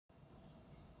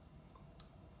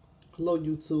Hello,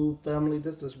 YouTube family.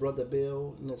 This is Brother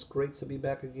Bill, and it's great to be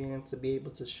back again to be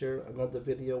able to share another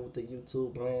video with the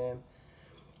YouTube land.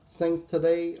 Saints,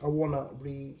 today I want to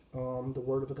read the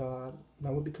Word of God, and I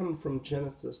will be coming from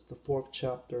Genesis, the 4th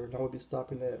chapter, and I will be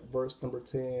stopping at verse number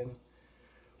 10.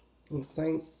 And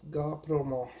Saints, God put on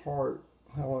my heart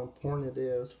how important it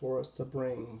is for us to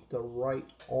bring the right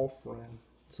offering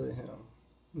to Him.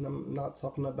 And I'm not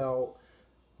talking about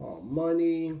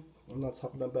money. I'm not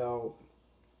talking about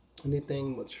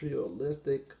anything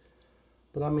materialistic,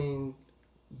 but I mean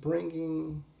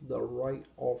bringing the right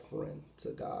offering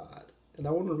to God. And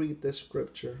I want to read this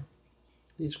scripture,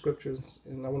 these scriptures,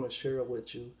 and I want to share it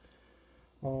with you.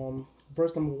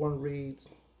 Verse number 1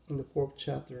 reads in the 4th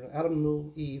chapter, Adam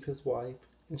knew Eve, his wife,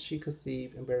 and she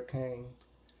conceived and bare Cain,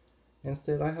 and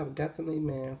said, I have gotten a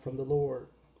man from the Lord.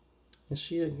 And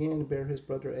she again bare his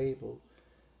brother Abel.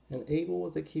 And Abel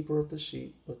was a keeper of the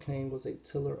sheep, but Cain was a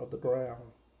tiller of the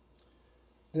ground.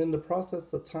 And in the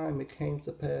process of time it came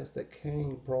to pass that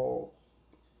Cain brought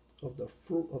of the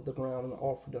fruit of the ground and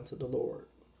offered unto the Lord.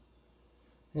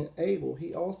 And Abel,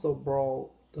 he also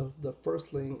brought of the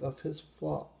firstling of his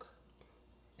flock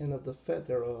and of the fat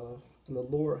thereof. And the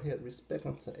Lord had respect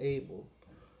unto Abel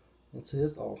and to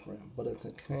his offering, but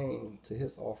unto Cain, to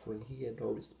his offering, he had no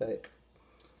respect.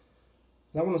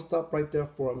 And I want to stop right there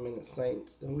for a minute,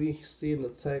 saints. And we see in the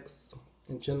text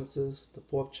in Genesis, the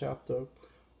 4th chapter,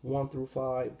 1 through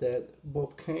 5, that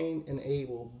both Cain and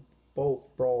Abel both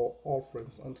brought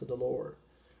offerings unto the Lord.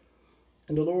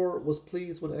 And the Lord was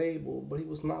pleased with Abel, but he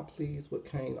was not pleased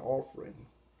with Cain's offering.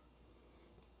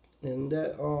 And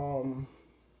that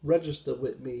registered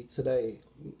with me today.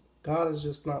 God is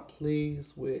just not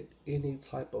pleased with any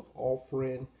type of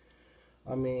offering.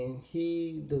 I mean,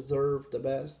 he deserved the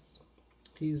best.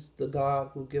 He's the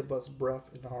God who gives us breath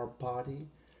in our body.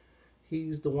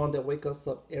 He's the one that wakes us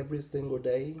up every single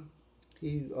day.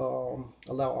 He allow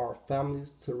our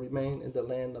families to remain in the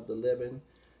land of the living.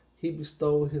 He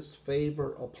bestowed his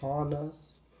favor upon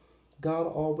us. God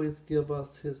always give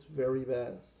us his very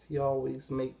best. He always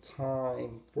make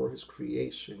time for his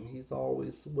creation. He's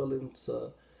always willing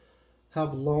to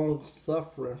have long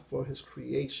suffering for his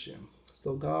creation.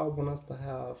 So God wants us to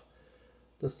have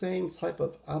the same type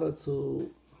of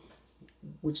attitude,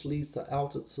 which leads to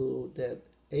altitude, that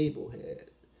Abel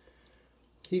had.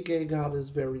 He gave God his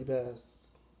very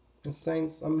best. And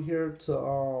saints, I'm here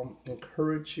to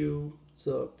encourage you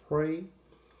to pray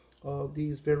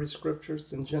these very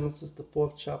scriptures in Genesis, the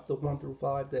 4th chapter, 1 through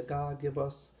 5, that God give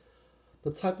us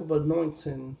the type of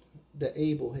anointing that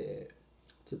Abel had,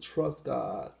 to trust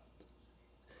God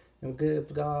and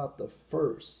give God the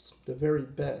first, the very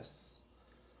best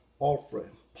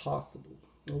offering possible.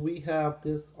 And we have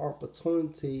this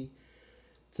opportunity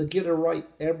to get it right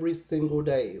every single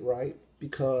day, right?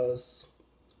 Because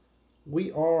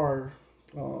we are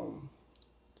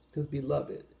his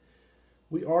beloved.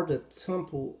 We are the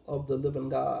temple of the living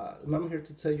God. And I'm here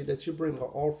to tell you that you bring an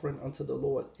offering unto the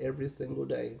Lord every single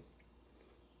day.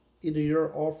 Either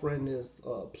your offering is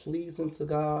pleasing to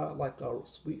God, like a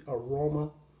sweet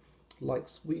aroma, like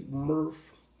sweet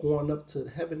mirth going up to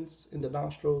the heavens in the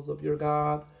nostrils of your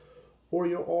God, or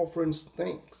your offering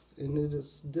stinks and it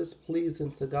is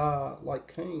displeasing to God,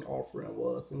 like Cain's offering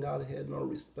was, and God had no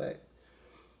respect.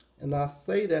 And I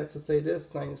say that to say this,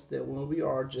 saints, that when we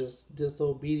are just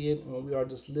disobedient, when we are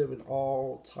just living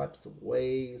all types of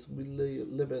ways, we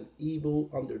live in evil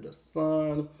under the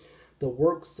sun, the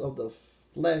works of the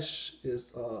flesh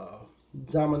is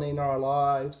dominating our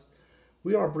lives,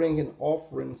 we are bringing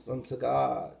offerings unto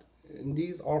God. And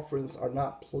these offerings are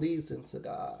not pleasing to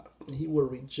God. And he will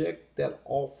reject that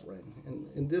offering.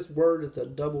 And this word is a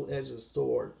double-edged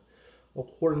sword,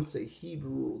 according to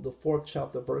Hebrew, the 4th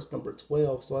chapter, verse number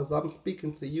 12. So as I'm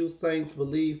speaking to you, saints,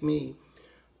 believe me,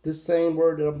 this same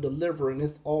word that I'm delivering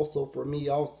is also for me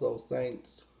also,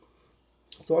 saints.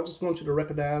 So I just want you to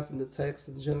recognize in the text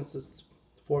in Genesis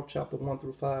 4th chapter, 1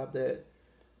 through 5, that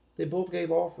they both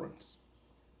gave offerings.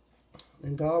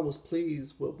 And God was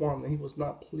pleased with one, and he was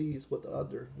not pleased with the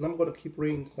other. And I'm going to keep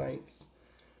reading, saints.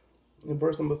 In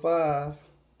verse number 5,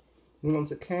 and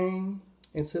unto Cain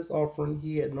and to his offering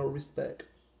he had no respect.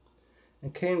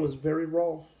 And Cain was very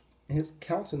wroth, and his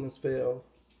countenance fell.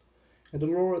 And the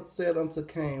Lord said unto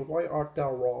Cain, Why art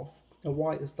thou wroth, and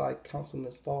why is thy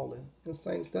countenance fallen? And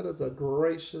saints, that is a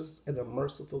gracious and a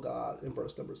merciful God in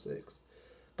verse number 6.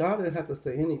 God didn't have to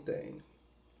say anything.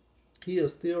 He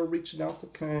is still reaching out to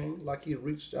Cain like he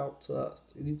reached out to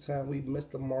us. Anytime we miss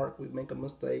the mark, we make a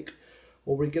mistake,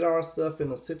 or we get ourselves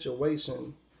in a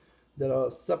situation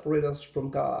that separate us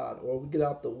from God, or we get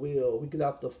out the will, we get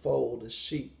out the fold, the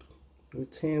sheep. We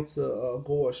tend to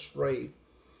go astray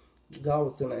God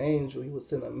would send an angel. He would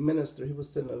send a minister. He would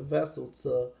send a vessel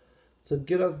to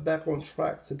get us back on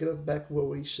track, to get us back where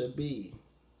we should be.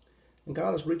 And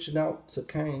God is reaching out to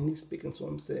Cain. He's speaking to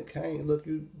him, saying, "Cain, look,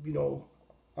 you know,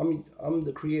 I'm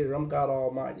the creator. I'm God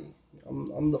Almighty.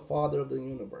 I'm the Father of the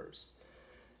universe.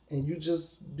 And you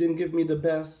just didn't give me the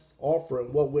best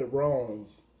offering. What went wrong?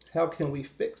 How can we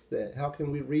fix that? How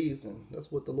can we reason?"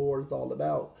 That's what the Lord is all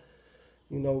about.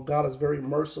 You know, God is very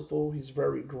merciful. He's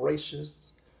very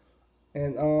gracious.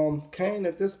 And Cain,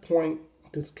 at this point,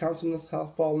 his countenance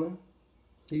have fallen.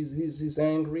 He's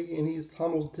angry, and he's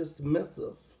almost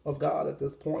dismissive of God at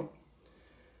this point.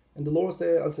 And the Lord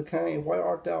said unto Cain, "Why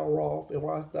art thou wroth, and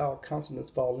why art thou countenance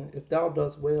fallen? If thou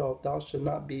dost well, thou shalt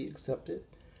not be accepted.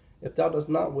 If thou dost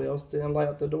not well, sin lie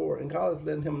at the door." And God is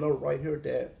letting him know right here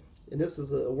that, and this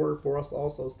is a word for us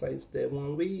also, saints, that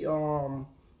when we are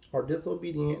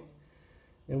disobedient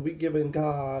and we giving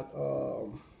God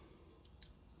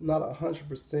not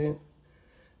 100%,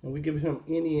 and we give Him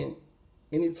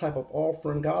any type of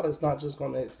offering, God is not just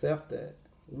going to accept that.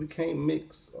 We can't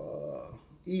mix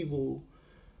evil,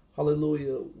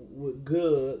 hallelujah, with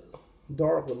good,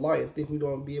 dark with light, and think we're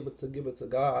going to be able to give it to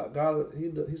God. God,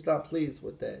 He's not pleased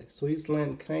with that. So He's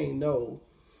letting Cain know,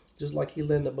 just like He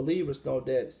letting the believers know,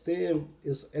 that sin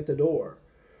is at the door.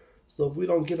 So if we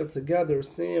don't get it together,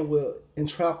 sin will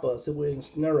entrap us. It will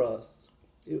ensnare us.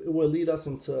 It will lead us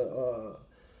into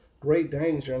great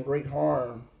danger and great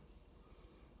harm.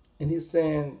 And He's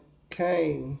saying,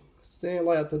 "Cain, sin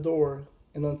lie at the door,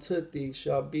 and unto thee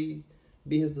shall be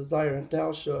his desire, and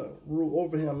thou shalt rule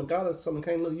over him." And God is telling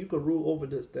Cain, look, you can rule over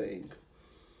this thing.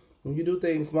 When you do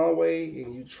things my way,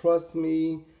 and you trust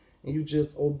me, and you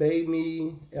just obey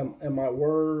me and my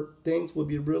word, things will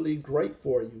be really great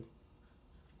for you.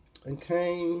 And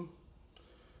Cain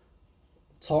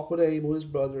talked with Abel, his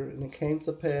brother, and it came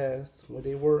to pass, when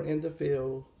they were in the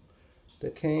field,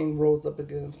 that Cain rose up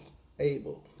against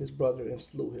Abel, his brother, and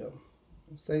slew him.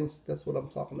 And saints, that's what I'm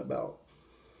talking about.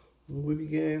 When we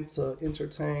begin to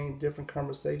entertain different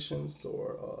conversations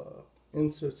or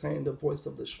entertain the voice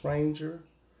of the stranger,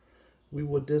 we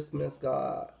will dismiss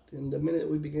God. And the minute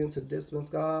we begin to dismiss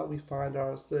God, we find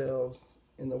ourselves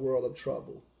in the world of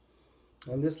trouble.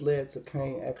 And this led to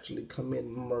Cain actually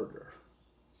committing murder.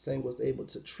 Satan was able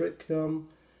to trick him,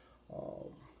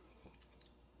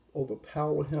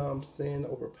 overpower him, sin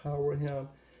overpower him,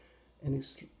 and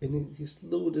he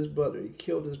slew his brother. He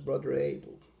killed his brother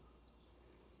Abel.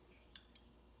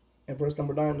 In verse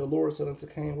number 9, the Lord said unto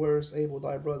Cain, "Where is Abel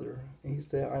thy brother?" And he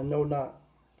said, "I know not,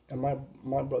 and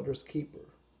my brother's keeper."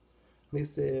 And he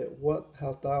said, "What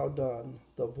hast thou done?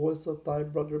 The voice of thy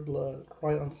brother's blood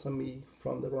cry unto me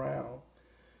from the ground."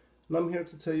 And I'm here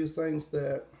to tell you, saints,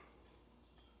 that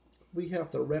we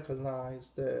have to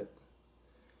recognize that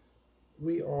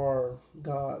we are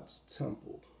God's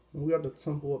temple. We are the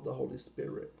temple of the Holy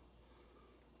Spirit.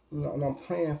 And I'm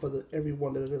praying for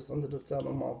everyone that is under the sound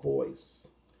of my voice.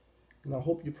 And I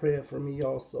hope you're praying for me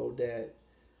also, that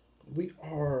we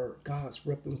are God's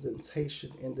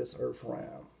representation in this earth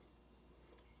realm.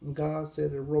 And God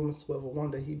said in Romans 12:1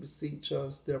 that He beseech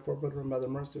us, therefore, brethren, by the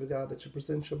mercy of God, that you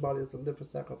present your body as a living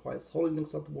sacrifice, holy and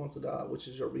acceptable unto God, which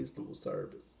is your reasonable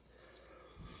service.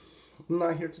 I'm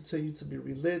not here to tell you to be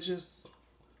religious,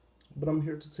 but I'm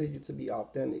here to tell you to be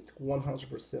authentic,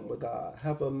 100% with God.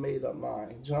 Have a made up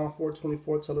mind. John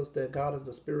 4:24 tells us that God is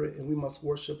the Spirit, and we must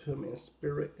worship Him in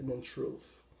spirit and in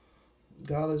truth.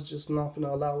 God is just not going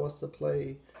to allow us to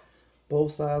play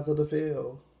both sides of the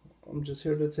field. I'm just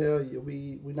here to tell you,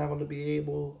 we're not going to be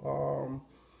able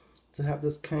to have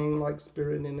this Cain-like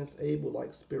spirit and this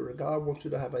Abel-like spirit. God wants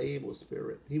you to have an Abel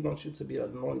spirit. He wants you to be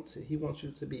anointed. He wants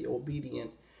you to be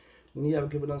obedient. And He has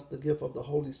given us the gift of the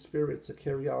Holy Spirit to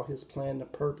carry out His plan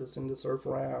and purpose in this earth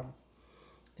realm.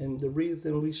 And the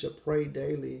reason we should pray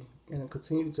daily and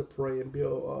continue to pray and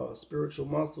build spiritual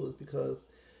muscle is because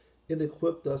it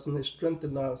equipped us and it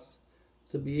strengthened us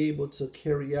to be able to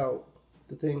carry out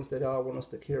the things that God wants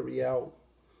us to carry out.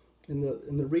 And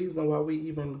the reason why we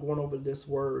even going over this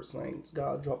word, saints,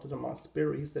 God dropped it in my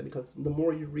spirit. He said, because the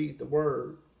more you read the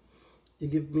word, it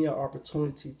gives me an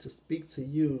opportunity to speak to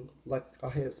you like I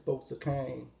had spoke to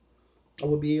Cain. I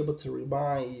will be able to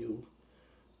remind you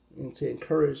and to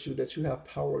encourage you that you have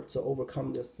power to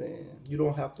overcome this sin. You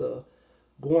don't have to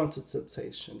go into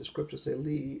temptation. The scripture says,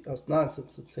 "Lead us not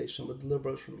into temptation, but deliver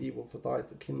us from evil. For thine is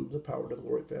the kingdom, the power, the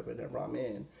glory forever and ever.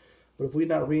 Amen." But if we're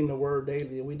not reading the word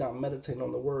daily and we're not meditating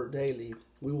on the word daily,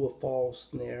 we will fall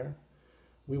snare.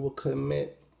 We will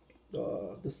commit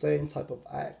the same type of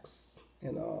acts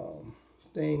and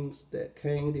things that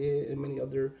Cain did and many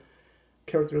other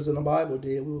characters in the Bible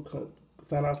did. We will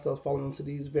find ourselves falling into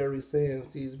these very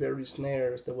sins, these very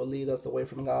snares that will lead us away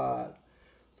from God.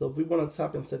 So if we want to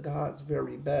tap into God's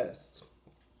very best,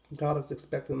 God is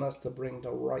expecting us to bring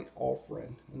the right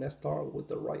offering. And that starts with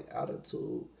the right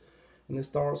attitude. And it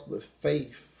starts with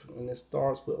faith. And it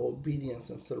starts with obedience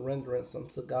and surrenderance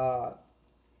unto God.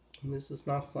 And this is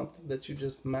not something that you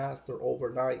just master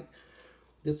overnight.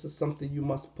 This is something you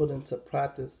must put into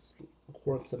practice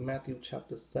according to Matthew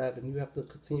chapter 7. You have to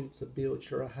continue to build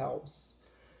your house.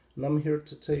 And I'm here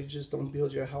to tell you, just don't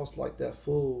build your house like that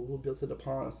fool who built it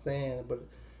upon sand, but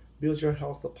build your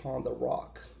house upon the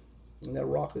rock. And that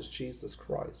rock is Jesus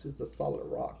Christ. He's the solid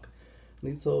rock.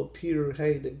 And he told Peter,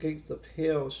 hey, the gates of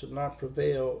hell should not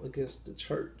prevail against the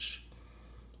church.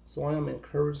 So I am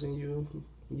encouraging you,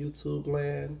 YouTube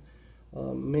land,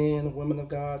 men, women of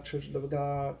God, churches of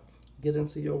God, get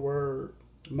into your word,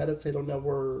 meditate on that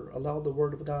word, allow the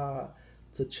word of God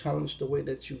to challenge the way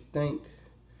that you think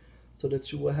so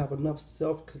that you will have enough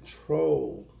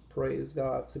self-control, praise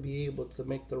God, to be able to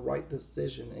make the right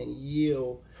decision and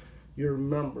yield your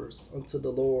members unto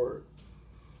the Lord.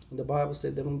 And the Bible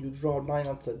said that when you draw nigh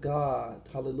unto God,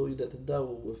 hallelujah, that the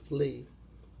devil will flee.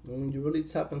 And when you really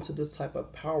tap into this type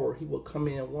of power, he will come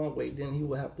in one way, then he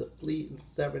will have to flee in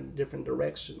 7 different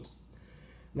directions.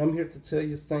 And I'm here to tell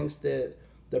you, saints, that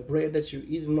the bread that you're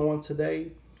eating on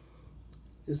today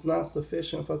is not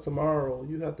sufficient for tomorrow.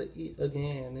 You have to eat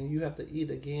again, and you have to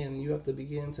eat again, and you have to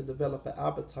begin to develop an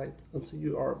appetite until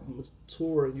you are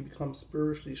mature and you become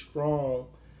spiritually strong,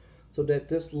 so that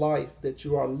this life that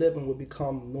you are living will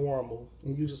become normal,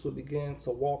 and you just will begin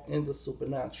to walk in the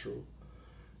supernatural.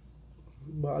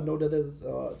 But I know that is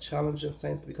challenging,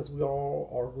 saints, because we all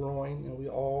are growing and we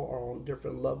all are on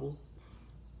different levels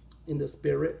in the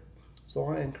spirit. So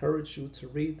I encourage you to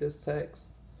read this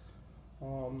text,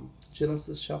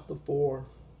 Genesis chapter 4,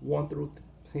 1 through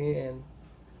 10,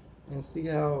 and see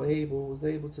how Abel was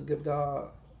able to give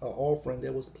God an offering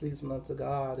that was pleasing unto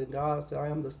God. And God said, I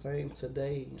am the same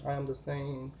today, I am the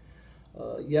same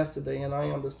yesterday, and I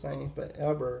am the same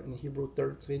forever. In Hebrew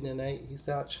 13 and 8, he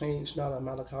said, I change not, in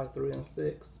Malachi 3 and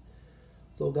 6.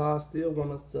 So God still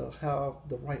wants us to have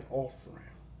the right offering.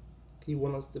 He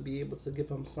wants us to be able to give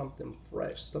him something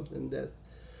fresh, something that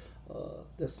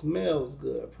smells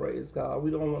good, praise God.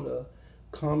 We don't want to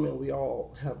come and we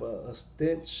all have a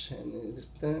stench, and the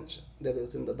stench that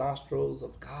is in the nostrils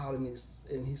of God, and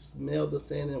he smelled the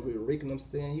sin, and we're reeking of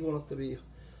sin. He wants us to be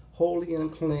holy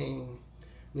and clean.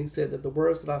 And he said that the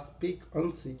words that I speak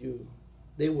unto you,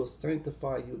 they will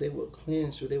sanctify you, they will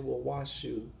cleanse you, they will wash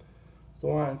you.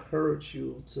 So I encourage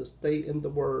you to stay in the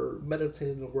word, meditate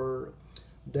in the word,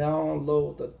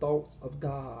 download the thoughts of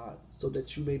God so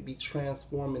that you may be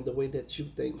transformed in the way that you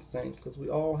think, saints, because we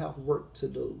all have work to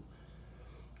do.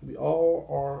 We all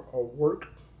are a work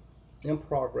in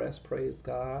progress, praise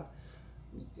God.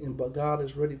 But God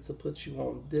is ready to put you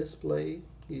on display.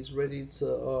 He's ready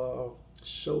to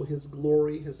show his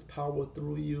glory, his power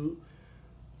through you.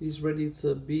 He's ready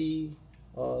to be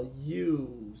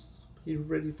used. He's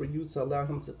ready for you to allow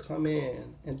him to come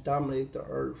in and dominate the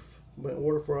earth. But in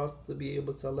order for us to be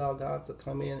able to allow God to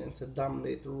come in and to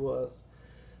dominate through us,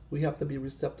 we have to be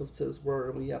receptive to his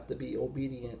word, and we have to be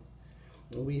obedient,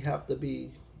 and we have to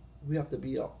be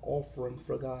an offering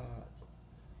for God.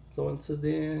 So until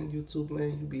then, YouTube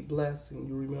land, you be blessed, and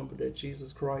you remember that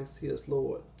Jesus Christ, he is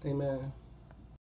Lord. Amen.